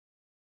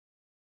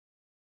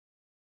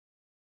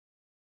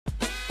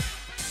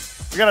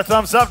We got a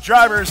thumbs up,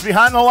 drivers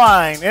behind the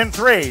line in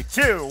 3,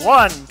 2,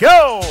 1,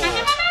 go!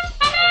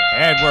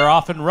 And we're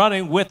off and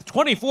running with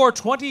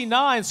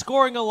 24-29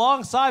 scoring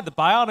alongside the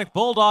Bionic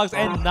Bulldogs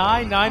and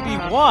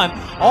 991.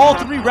 All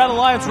three Red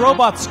Alliance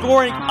robots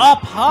scoring up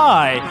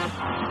high.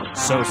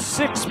 So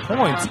 6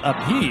 points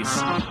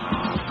apiece.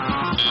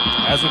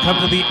 As we come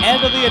to the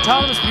end of the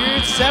autonomous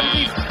period,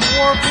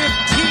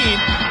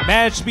 74-15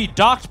 managed to be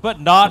docked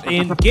but not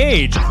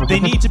engaged.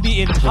 They need to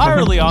be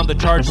entirely on the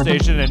charge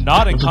station and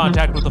not in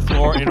contact with the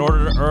floor in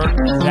order to earn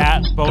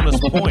that bonus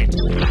point.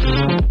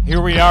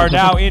 Here we are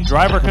now in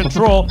driver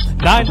control.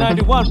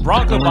 991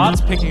 Bronco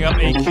Bots picking up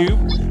a cube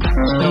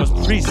that was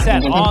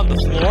preset on the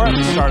floor at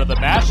the start of the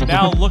match,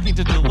 now looking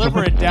to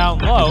deliver it down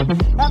low,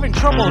 having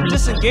trouble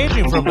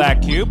disengaging from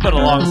that cube, but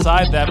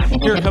alongside them,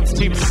 here comes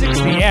Team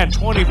 60 and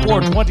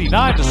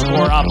 24-29 to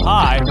score up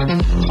high.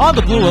 On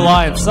the Blue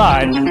Alliance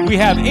side, we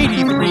have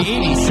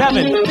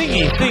 83-87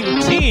 Thingy Thing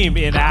Team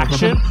in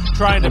action,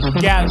 trying to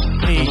get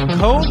a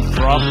cone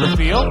from the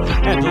field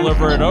and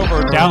deliver it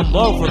over down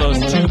low for those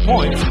 2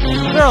 points.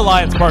 Their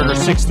alliance partner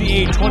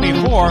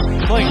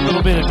 68-24 playing a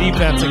little bit of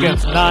defense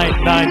against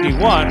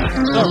 991.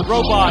 The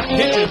robot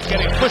pigeons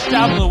getting pushed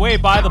out of the way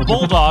by the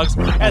Bulldogs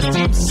as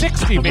Team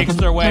 60 makes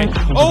their way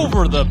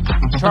over the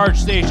charge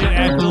station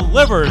and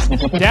delivers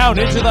down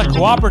into the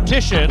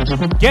cooperation,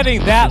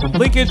 getting that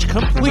linkage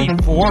complete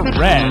for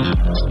Red.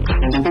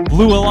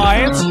 Blue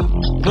Alliance, a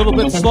little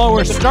bit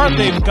slower start.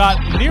 They've got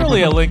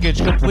nearly a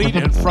linkage complete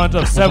in front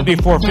of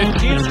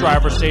 74-15's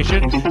driver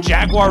station.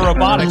 Jaguar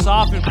Robotics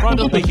off in front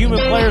of the human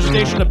player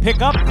station to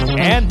pick up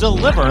and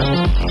deliver.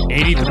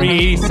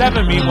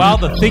 83-87, meanwhile,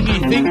 the Thingy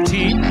Think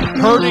team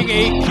herding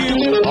a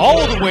cube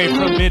all the way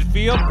from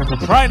midfield,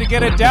 trying to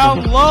get it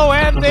down low,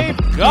 and they've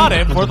got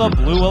it for the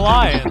Blue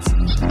Alliance.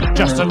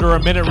 Just under a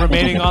minute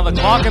remaining on the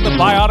clock, and the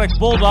Bionic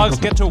Bulldogs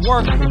get to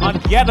work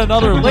on yet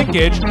another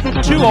linkage.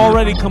 2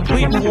 already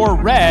complete for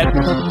Red.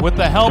 With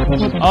the help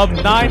of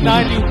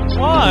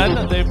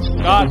 991, they've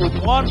got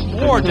 1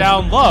 more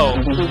down low.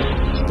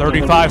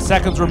 35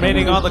 seconds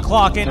remaining on the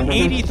clock, and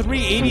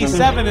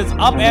 83-87 is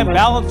up and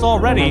balanced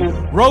already.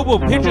 Robo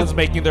Pigeons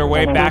making their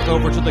way back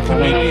over to the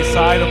community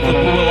side of the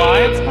Blue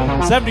Alliance.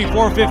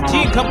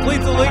 74-15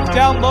 completes the link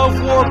down low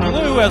for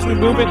Blue as we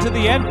move into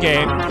the end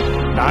game.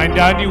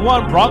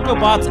 991 Bronco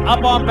Bots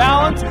up on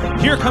balance.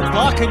 Here comes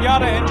La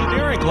Cañada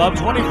Engineering Club,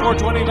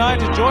 24-29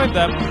 to join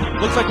them.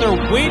 Looks like they're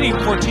waiting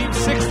for Team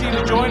 60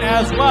 to join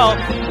as well.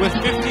 With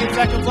 15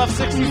 seconds left,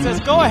 60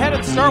 says, go ahead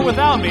and start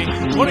without me.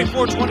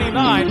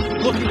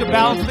 24-29 looking to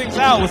balance things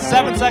out with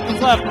 7 seconds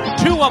left.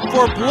 2 up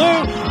for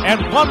Blue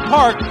and 1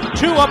 park.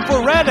 2 up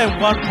for Red and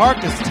 1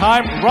 park as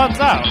time runs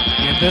out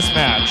in this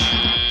match.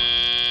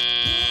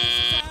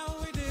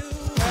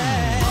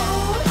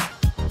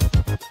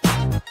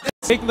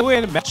 Taking the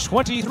win, match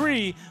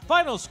 23.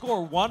 Final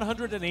score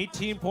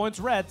 118 points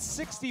Red,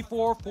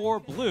 64 for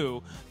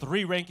Blue.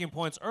 3 ranking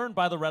points earned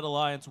by the Red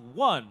Alliance,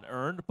 1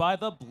 earned by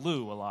the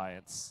Blue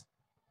Alliance.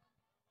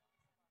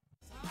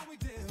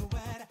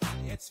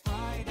 It's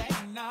Friday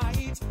night.